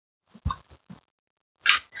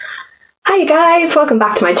Hi guys, welcome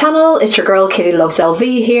back to my channel. It's your girl Kitty Loves LV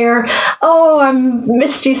here. Oh, I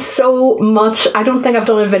missed you so much. I don't think I've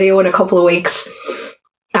done a video in a couple of weeks.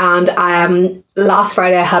 And last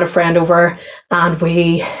Friday I had a friend over and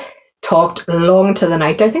we talked long into the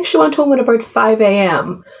night. I think she went home at about 5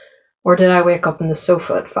 a.m. Or did I wake up on the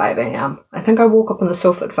sofa at 5 a.m.? I think I woke up on the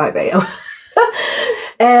sofa at 5 a.m.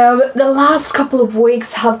 The last couple of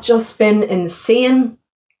weeks have just been insane.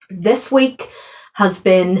 This week has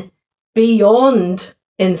been beyond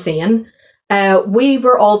insane. We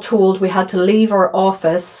were all told we had to leave our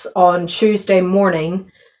office on Tuesday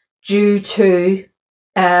morning due to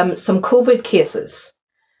some COVID cases.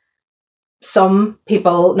 Some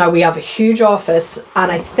people, now we have a huge office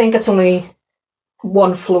and I think it's only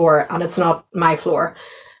one floor and it's not my floor,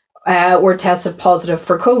 were tested positive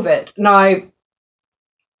for COVID. Now,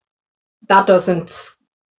 that doesn't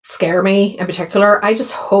scare me in particular. I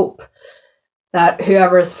just hope that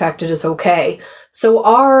whoever is affected is okay. So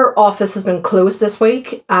our office has been closed this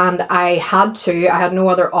week and I had no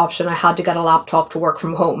other option. I had to get a laptop to work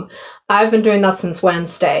from home. I've been doing that since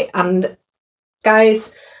Wednesday. And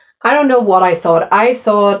guys, I don't know what I thought. I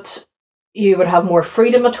thought you would have more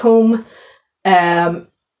freedom at home.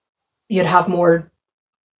 You'd have more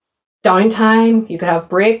downtime. You could have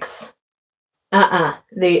breaks.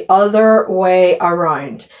 The other way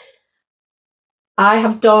around. I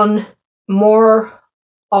have done more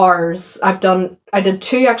hours. I did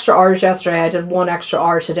 2 extra hours yesterday. I did 1 extra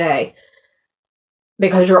hour today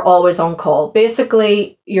because you're always on call.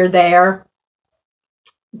 Basically, you're there.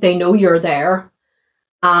 They know you're there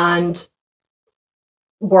and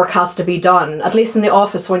work has to be done. At least in the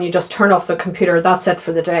office, when you just turn off the computer, that's it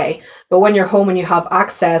for the day. But when you're home and you have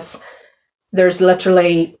access, there's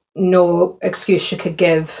literally no excuse you could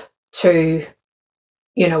give to,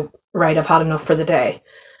 right, I've had enough for the day.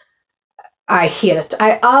 I hate it.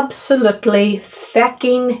 I absolutely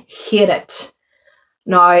fucking hate it.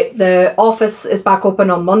 Now, the office is back open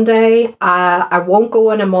on Monday. I won't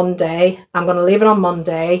go in on Monday. I'm going to leave it on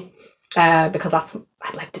Monday because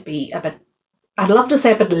I'd like to be I'd love to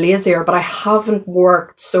say a bit lazier, but I haven't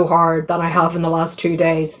worked so hard than I have in the last 2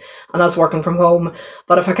 days, and that's working from home.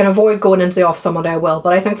 But if I can avoid going into the office on Monday, I will.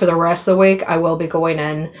 But I think for the rest of the week, I will be going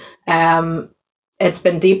in. It's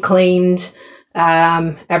been deep cleaned.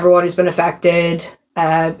 Everyone who's been affected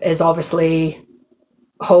is obviously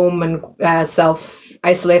home and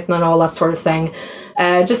self-isolating and all that sort of thing.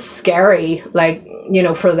 Just scary,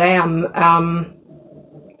 for them.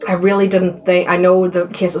 I really didn't think, I know the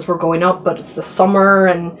cases were going up, but it's the summer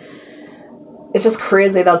and it's just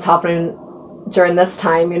crazy that's happening during this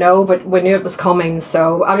time, but we knew it was coming,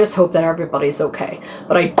 so I just hope that everybody's okay.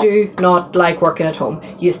 But I do not like working at home.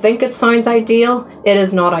 You think it sounds ideal? It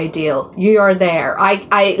is not ideal. You are there.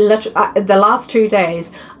 I literally, the last 2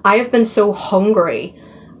 days, I have been so hungry.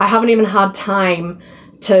 I haven't even had time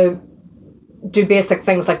to do basic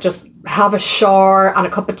things like just have a shower and a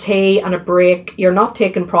cup of tea and a break. You're not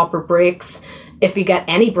taking proper breaks. If you get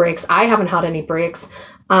any breaks, I haven't had any breaks,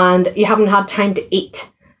 and you haven't had time to eat.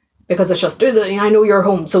 Because it's just, I know you're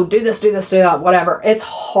home, so do this, do that, whatever. It's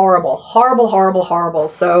horrible, horrible, horrible, horrible.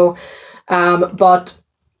 So, but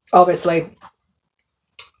obviously,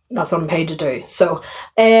 that's what I'm paid to do. So,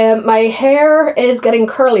 my hair is getting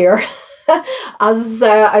curlier. As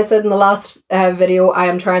I said in the last video, I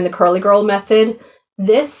am trying the curly girl method.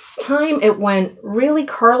 This time it went really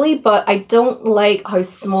curly, but I don't like how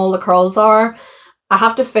small the curls are. I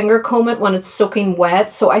have to finger comb it when it's soaking wet,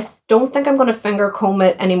 so I don't think I'm going to finger comb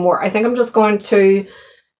it anymore. I think I'm just going to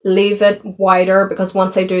leave it wider because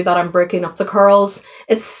once I do that, I'm breaking up the curls.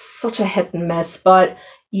 It's such a hit and miss, but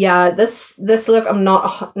yeah, this look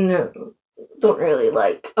don't really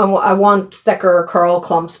like. I want thicker curl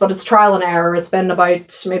clumps, but it's trial and error. It's been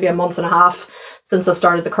about maybe a month and a half since I've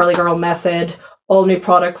started the curly girl method. All new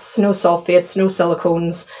products, no sulfates, no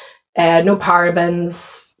silicones, no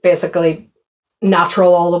parabens, basically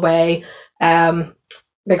natural all the way,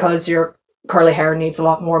 because your curly hair needs a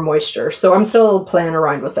lot more moisture. So I'm still playing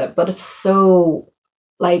around with it, but it's so,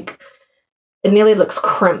 it nearly looks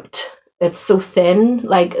crimped. It's so thin,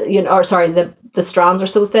 the strands are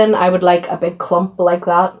so thin. I would like a big clump like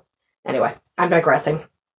that. Anyway, I'm digressing.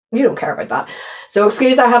 You don't care about that. So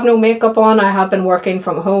excuse I have no makeup on. I have been working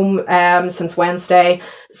from home since Wednesday,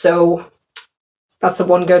 so that's the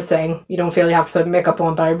one good thing. You don't feel you have to put makeup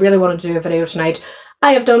on, but I really want to do a video tonight.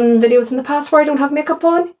 I have done videos in the past where I don't have makeup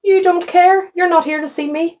on. You don't care. You're not here to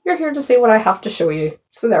see me. You're here to see what I have to show you.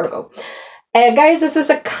 So there we go. Guys, this is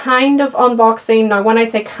a kind of unboxing. Now, when I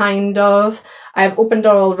say kind of, I've opened it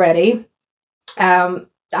already.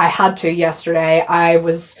 I had to yesterday. I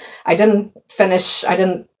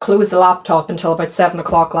didn't close the laptop until about 7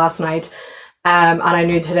 o'clock last night. And I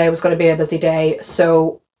knew today was going to be a busy day.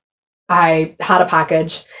 So I had a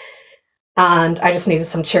package and I just needed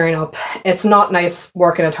some cheering up. It's not nice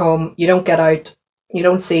working at home. You don't get out, you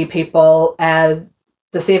don't see people.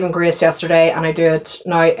 The saving grace yesterday, and I do it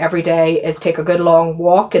now every day, is take a good long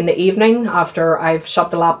walk in the evening after I've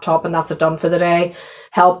shut the laptop and that's it, done for the day.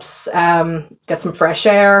 Helps get some fresh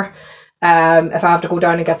air. If I have to go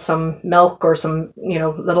down and get some milk or some,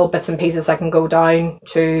 little bits and pieces, I can go down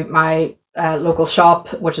to my local shop,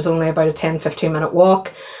 which is only about a 10-15 minute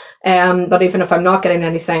walk. But even if I'm not getting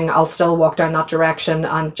anything, I'll still walk down that direction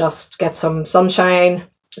and just get some sunshine.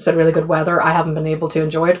 It's been really good weather. I haven't been able to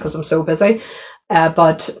enjoy it because I'm so busy,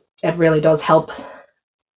 but it really does help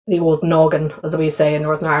the old noggin, as we say in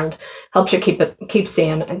Northern Ireland. Helps you keep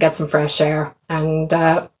sane and get some fresh air. And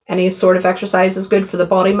any sort of exercise is good for the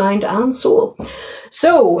body, mind, and soul.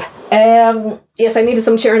 So, yes, I needed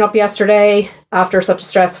some cheering up yesterday after such a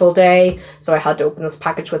stressful day, so I had to open this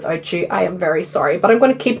package without you. I am very sorry, but I'm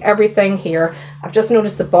going to keep everything here. I've just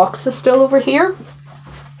noticed the box is still over here.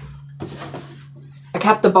 I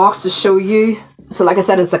kept the box to show you. So like I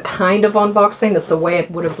said, it's a kind of unboxing. It's the way it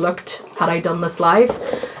would have looked had I done this live.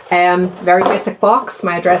 Very basic box.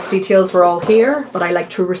 My address details were all here, but I like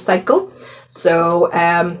to recycle. So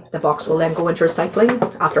the box will then go into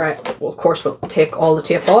recycling after of course, will take all the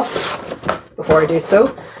tape off before I do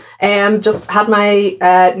so. Just had my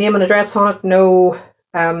name and address on it. No,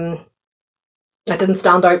 I didn't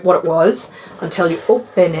stand out what it was until you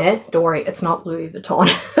open it. Don't worry, it's not Louis Vuitton.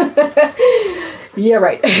 Yeah,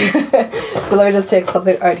 right. So let me just take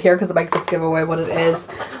something out here because I might just give away what it is.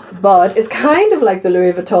 But it's kind of like the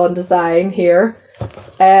Louis Vuitton design here.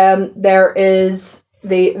 There is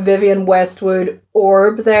the Vivienne Westwood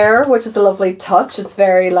orb there, which is a lovely touch. It's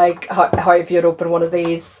very like how if you'd open one of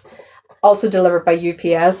these, also delivered by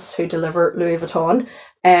UPS, who deliver Louis Vuitton,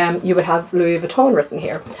 you would have Louis Vuitton written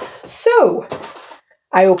here. So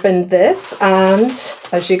I opened this, and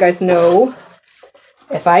as you guys know,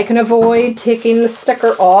 if I can avoid taking the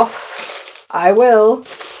sticker off, I will.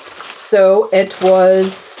 So it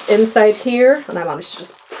was inside here, and I managed to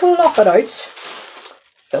just plop it out.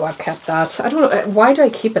 So I've kept that. I don't know, why do I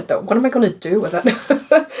keep it though? What am I going to do with it?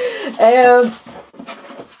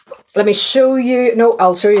 Let me show you. No,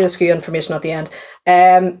 I'll show you the SKU information at the end.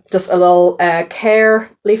 Just a little care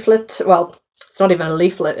leaflet. Well, it's not even a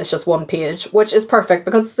leaflet, it's just one page, which is perfect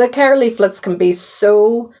because the care leaflets can be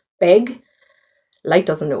so big. Light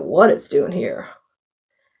doesn't know what it's doing here.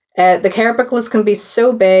 The care booklets can be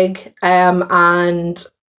so big and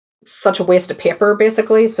such a waste of paper,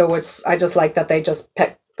 basically. So I just like that they just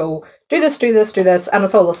go, do this, do this, do this. And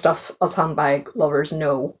it's all the stuff us handbag lovers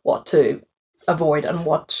know what to avoid and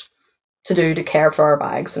what to do to care for our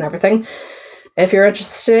bags and everything. If you're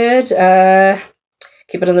interested,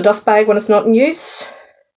 keep it in the dust bag when it's not in use.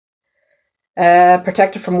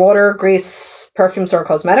 Protect it from water, grease, perfumes or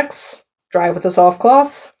cosmetics. Dry with a soft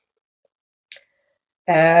cloth.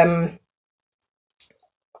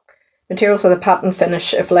 Materials with a patent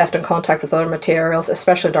finish if left in contact with other materials,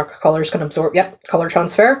 especially darker colours, can absorb, colour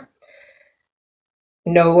transfer.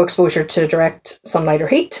 No exposure to direct sunlight or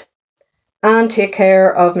heat. And take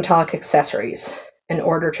care of metallic accessories in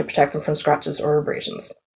order to protect them from scratches or abrasions.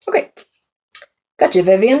 Okay, got you,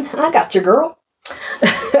 Vivienne. I got you, girl.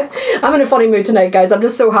 I'm in a funny mood tonight, guys. I'm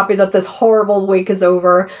just so happy that this horrible week is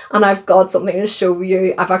over and I've got something to show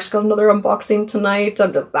you. I've actually got another unboxing tonight.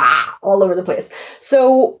 I'm just all over the place.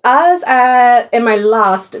 So as in my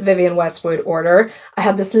last Vivienne Westwood order, I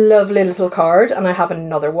had this lovely little card and I have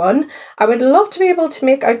another one. I would love to be able to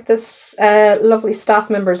make out this lovely staff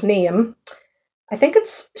member's name. I think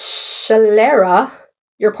it's Shalera.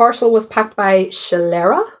 Your parcel was packed by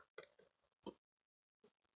Shalera.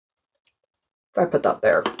 If I put that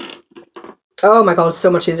there. Oh my god, it's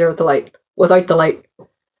so much easier with the light. Without the light.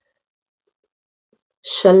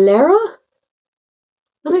 Shalera?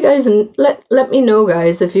 Let me know,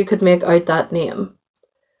 guys, if you could make out that name.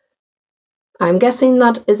 I'm guessing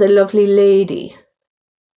that is a lovely lady.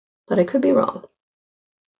 But I could be wrong.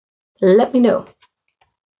 Let me know.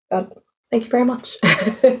 Thank you very much.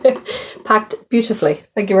 Packed beautifully.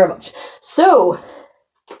 Thank you very much. So,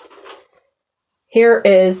 here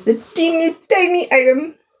is the teeny tiny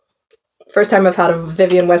item. First time I've had a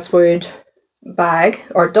Vivienne Westwood bag,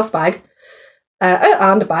 or dust bag,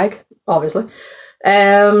 and a bag, obviously.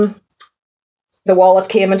 The wallet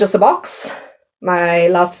came in just a box. My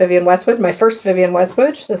last Vivienne Westwood, my first Vivienne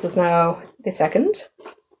Westwood. This is now the second.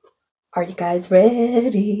 Are you guys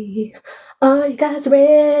ready? Are you guys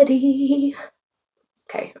ready?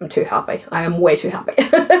 Okay, I'm too happy. I am way too happy.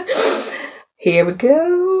 Here we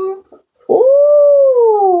go.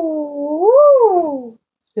 Ooh,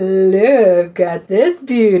 look at this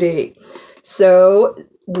beauty. So,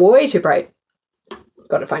 way too bright.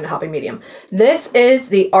 Got to find a happy medium. This is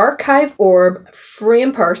the Archive Orb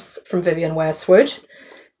Frame Purse from Vivienne Westwood.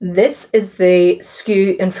 This is the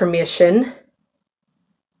SKU information.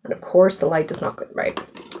 And of course, the light is not good, right?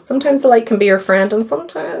 Sometimes the light can be your friend, and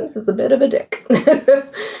sometimes it's a bit of a dick.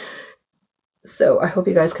 So I hope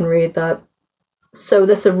you guys can read that. So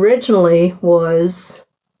this originally was...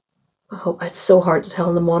 Oh, it's so hard to tell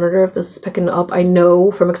on the monitor if this is picking it up. I know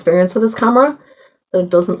from experience with this camera that it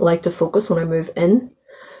doesn't like to focus when I move in.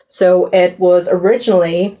 So it was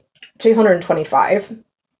originally $225.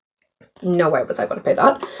 No way was I going to pay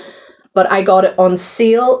that. But I got it on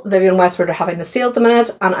sale. Vivienne Westwood are having a sale at the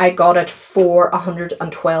minute, and I got it for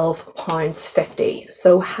 £112.50.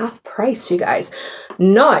 So half price, you guys.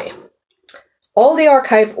 Now, all the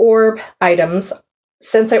Archive Orb items,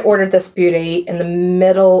 since I ordered this beauty in the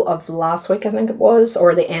middle of last week, I think it was,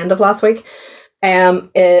 or the end of last week,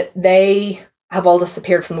 they have all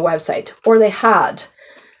disappeared from the website, or they had.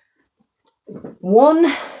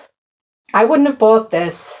 One, I wouldn't have bought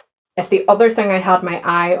this if the other thing I had my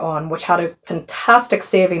eye on, which had a fantastic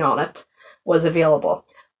saving on it, was available.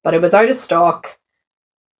 But it was out of stock.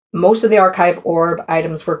 Most of the Archive Orb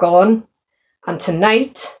items were gone. And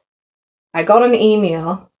tonight, I got an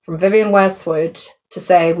email from Vivienne Westwood to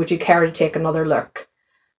say, would you care to take another look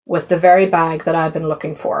with the very bag that I've been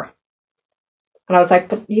looking for? And I was like,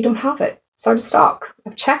 but you don't have it. It's out of stock.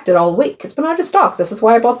 I've checked it all week. It's been out of stock. This is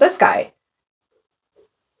why I bought this guy.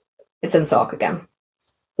 It's in stock again.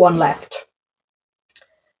 One left.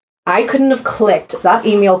 I couldn't have clicked that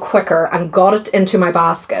email quicker and got it into my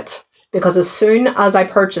basket, because as soon as I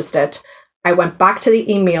purchased it, I went back to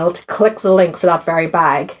the email to click the link for that very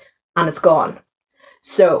bag, and it's gone.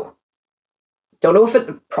 So, don't know if it's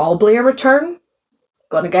probably a return.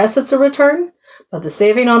 Gonna guess it's a return, but the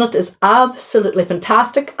saving on it is absolutely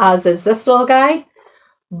fantastic, as is this little guy.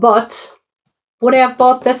 But would I have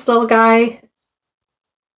bought this little guy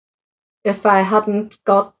if I hadn't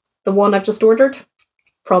got the one I've just ordered?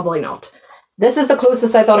 Probably not. This is the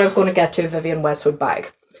closest I thought I was going to get to a Vivienne Westwood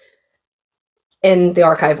bag in the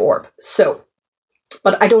Archive Orb. So,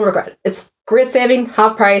 but I don't regret it. It's great saving,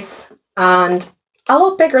 half price, and a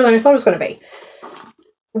lot bigger than I thought it was going to be.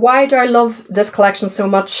 Why do I love this collection so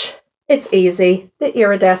much? It's easy. The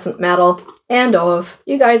iridescent metal, end of.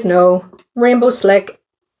 You guys know, rainbow slick,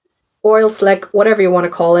 oil slick, whatever you want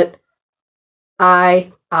to call it.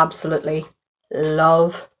 I absolutely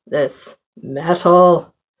love this metal.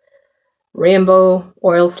 Rainbow,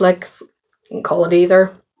 oil slicks, you can call it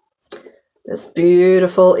either. This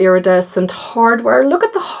beautiful iridescent hardware. Look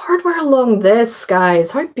at the hardware along this, guys.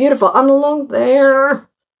 How beautiful. And along there.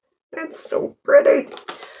 It's so pretty.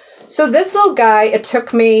 So this little guy, it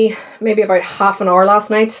took me maybe about half an hour last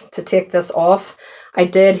night to take this off. I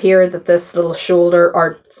did hear that this little shoulder,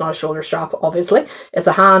 or it's not a shoulder strap, obviously. It's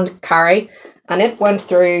a hand carry. And it went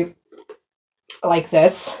through like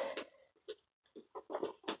this.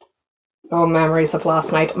 Oh, memories of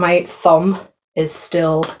last night. My thumb is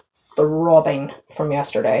still throbbing from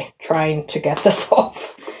yesterday trying to get this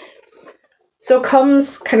off. So it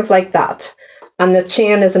comes kind of like that. And the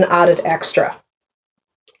chain is an added extra.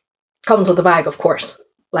 Comes with the bag, of course.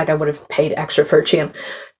 Like I would have paid extra for a chain.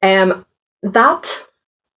 That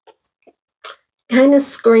kind of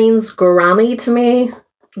screams granny to me.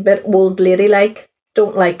 A bit old lady-like.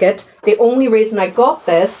 Don't like it. The only reason I got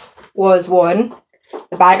this was, one,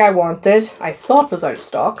 the bag I wanted, I thought was out of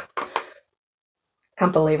stock.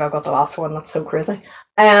 Can't believe I got the last one. That's so crazy.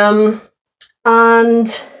 And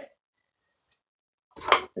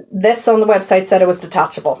this on the website said it was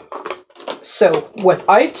detachable. So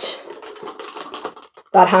without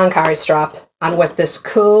that hand carry strap and with this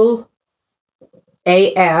cool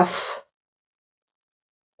AF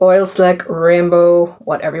oil slick, rainbow,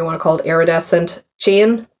 whatever you want to call it, iridescent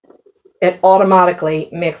chain, it automatically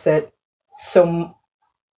makes it so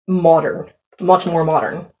modern, much more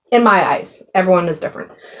modern in my eyes. Everyone is different,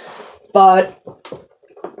 but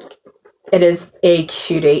it is a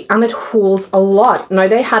cutie and it holds a lot. Now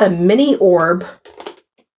they had a mini orb,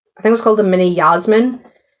 I think it was called the mini Yasmin.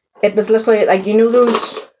 It was literally like, you know,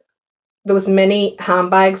 those mini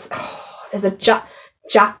handbags. Oh, is it Jacquemus?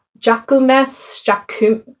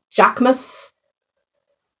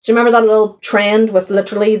 Do you remember that little trend with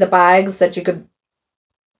literally the bags that you could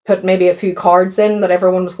put maybe a few cards in that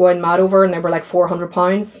everyone was going mad over, and they were like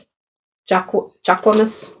 £400?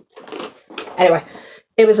 Jacquemus. Anyway,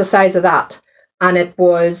 it was the size of that, and it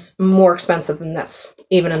was more expensive than this.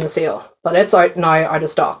 even in the sale, but it's out now, out of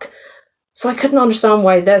stock. So I couldn't understand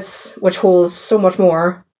why this, which holds so much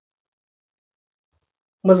more,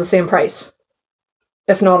 was the same price,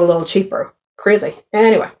 if not a little cheaper. Crazy.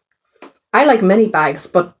 Anyway, I like mini bags,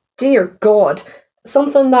 but dear God,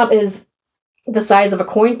 something that is the size of a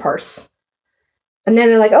coin purse. And then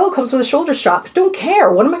they're like, oh, it comes with a shoulder strap. Don't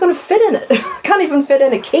care. What am I going to fit in it? I can't even fit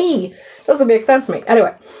in a key. Doesn't make sense to me.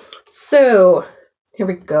 Anyway, so here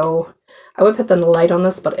we go. I would put the light on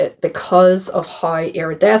this, but because of how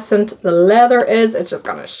iridescent the leather is, it's just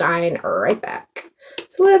going to shine right back.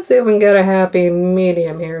 So let's see if we can get a happy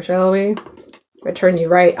medium here, shall we? I turn you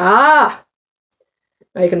right. Ah!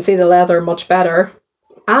 Now you can see the leather much better.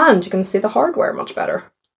 And you can see the hardware much better.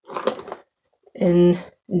 In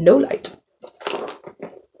no light.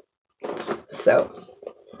 So,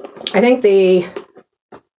 I think the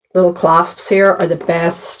little clasps here are the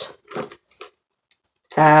best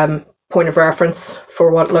point of reference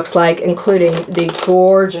for what it looks like, including the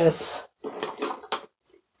gorgeous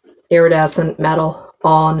iridescent metal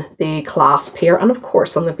on the clasp here, and of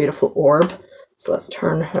course on the beautiful orb. So let's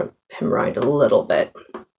turn him around a little bit.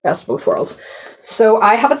 Best of both worlds. So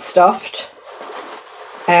I have it stuffed.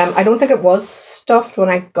 I don't think it was stuffed when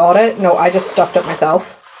I got it. No, I just stuffed it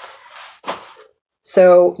myself.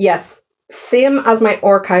 So yes, same as my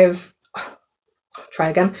archive. Try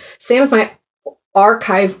again. Same as my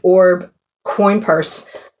archive orb coin purse.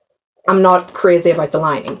 I'm not crazy about the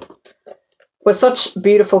lining. With such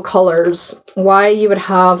beautiful colors, why you would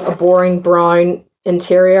have a boring brown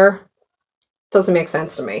interior doesn't make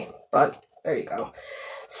sense to me. But there you go.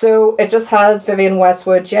 So it just has Vivienne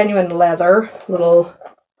Westwood genuine leather little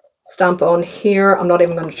stamp on here. I'm not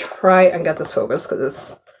even going to try and get this focused because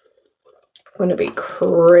it's going to be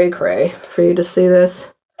cray for you to see this.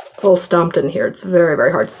 It's all stamped in here. It's very,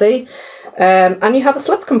 very hard to see. And you have a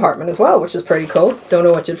slip compartment as well, which is pretty cool. Don't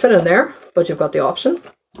know what you'd fit in there, but you've got the option.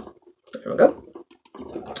 There we go.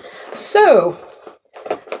 So,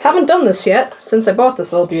 haven't done this yet since I bought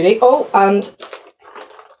this little beauty. Oh, and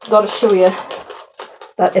got to show you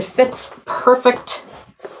that it fits perfect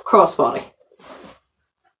crossbody.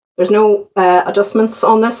 There's no adjustments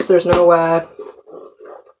on this. There's no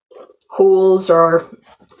holes or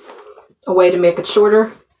a way to make it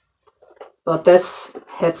shorter. But this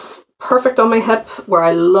hits perfect on my hip, where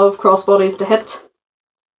I love crossbodies to hit.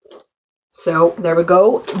 So there we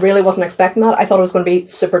go. Really wasn't expecting that. I thought it was going to be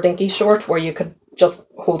super dinky short, where you could just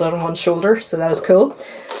hold it on one shoulder. So that is cool.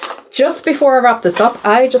 Just before I wrap this up,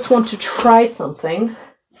 I just want to try something.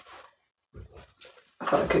 I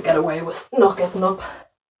thought I could get away with not getting up.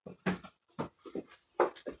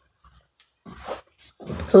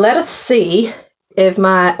 Let us see if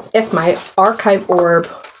my archive orb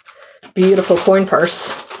beautiful coin purse,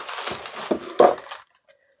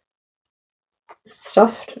 is it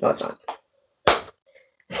stuffed? No, it's not.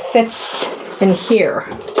 Fits in here.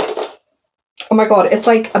 Oh my god, it's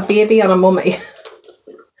like a baby and a mummy.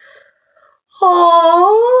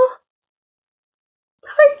 Aww,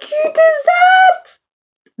 how cute is that?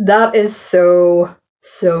 That is so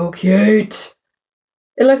cute.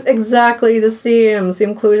 It looks exactly the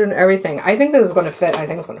same closure and everything. I think this is going to fit. I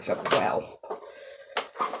think it's going to fit well.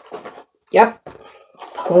 Yep,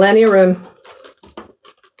 plenty of room.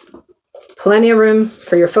 Plenty of room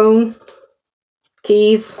for your phone,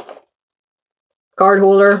 keys, card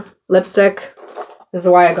holder, lipstick. This is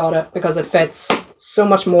why I got it, because it fits so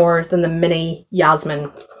much more than the mini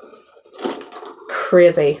Yasmin.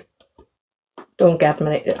 Crazy. Don't get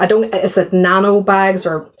many. Is it nano bags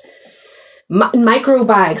or micro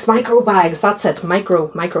bags? Micro bags. That's it. Micro,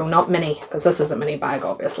 not mini, because this is a mini bag,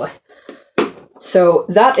 obviously. So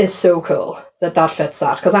that is so cool that fits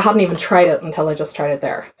that, because I hadn't even tried it until I just tried it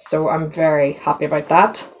there. So I'm very happy about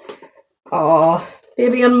that. Oh,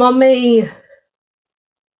 baby and mummy.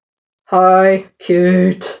 How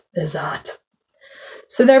cute is that?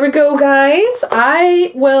 So there we go, guys.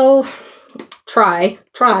 I will try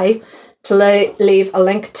to leave a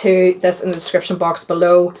link to this in the description box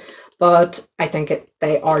below, but I think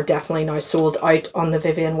they are definitely now sold out on the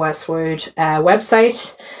Vivienne Westwood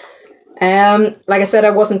website. Like I said,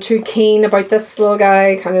 I wasn't too keen about this little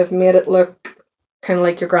guy. Kind of made it look kind of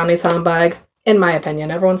like your granny's handbag, in my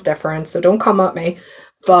opinion. Everyone's different, so don't come at me.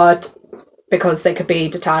 But because they could be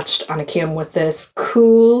detached, and it came with this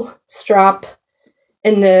cool strap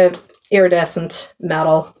in the iridescent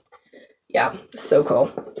metal. Yeah, so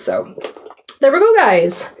cool. So there we go,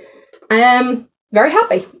 guys. I am very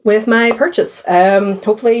happy with my purchase.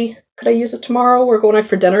 Hopefully, could I use it tomorrow? We're going out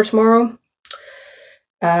for dinner tomorrow.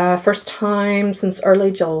 First time since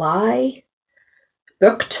early July.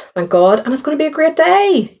 Booked, thank God. And it's going to be a great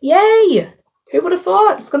day. Yay! Who would have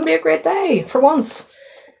thought? It's going to be a great day for once.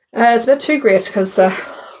 It's a bit too great because I'm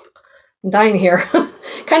dying here.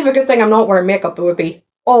 Kind of a good thing I'm not wearing makeup. It would be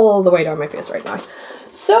all the way down my face right now.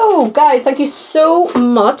 So, guys, thank you so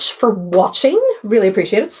much for watching. Really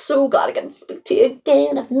appreciate it. So glad I get to speak to you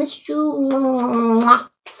again. I've missed you.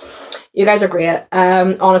 You guys are great.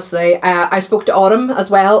 Honestly, I spoke to Autumn as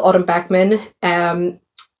well, Autumn Beckman.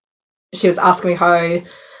 She was asking me how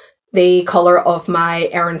the colour of my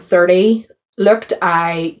Erin 30 looked.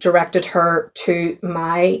 I directed her to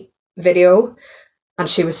my video and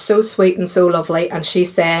she was so sweet and so lovely, and she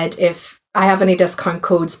said if I have any discount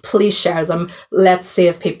codes, please share them. Let's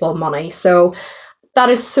save people money. So that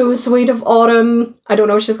is so sweet of Autumn. I don't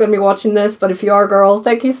know if she's going to be watching this, but if you are, girl,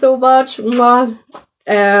 thank you so much.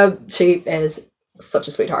 She is such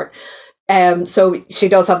a sweetheart. So she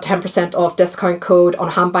does have 10% off discount code on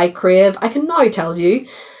Hand by Crave. I can now tell you,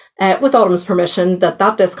 with Autumn's permission,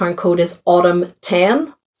 that discount code is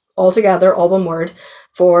Autumn10, altogether, all one word,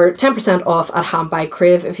 for 10% off at Hand by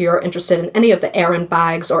Crave if you're interested in any of the Erin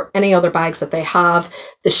bags or any other bags that they have.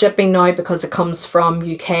 The shipping now, because it comes from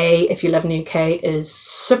UK, if you live in the UK, is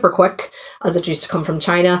super quick, as it used to come from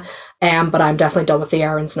China. But I'm definitely done with the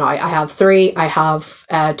Erins now. I have 3. I have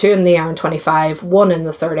 2 in the Erin 25, 1 in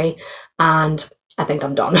the 30, and I think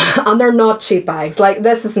I'm done. And they're not cheap bags. Like,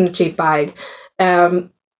 this isn't a cheap bag.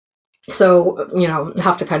 So, you know, I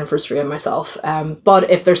have to kind of restrain myself. But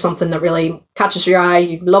if there's something that really catches your eye,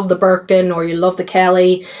 you love the Birkin or you love the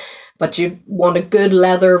Kelly, but you want a good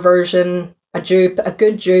leather version, a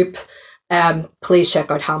good dupe, please check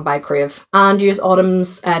out Hand by Crave and use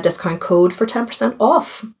Autumn's discount code for 10%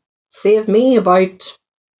 off. Save me about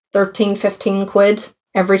 13, 15 quid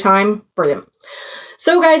every time. Brilliant.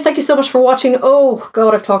 So, guys, thank you so much for watching. Oh,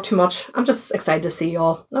 God, I've talked too much. I'm just excited to see you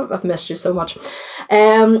all. I've missed you so much.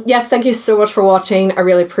 Yes, thank you so much for watching. I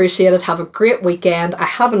really appreciate it. Have a great weekend. I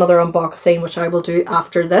have another unboxing, which I will do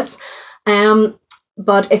after this.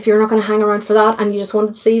 But if you're not going to hang around for that and you just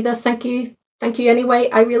wanted to see this, thank you. Thank you anyway.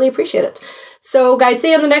 I really appreciate it. So, guys, see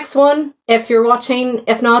you on the next one. If you're watching,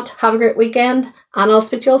 if not, have a great weekend. And I'll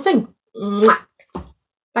speak to you all soon. Mwah.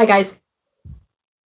 Bye, guys.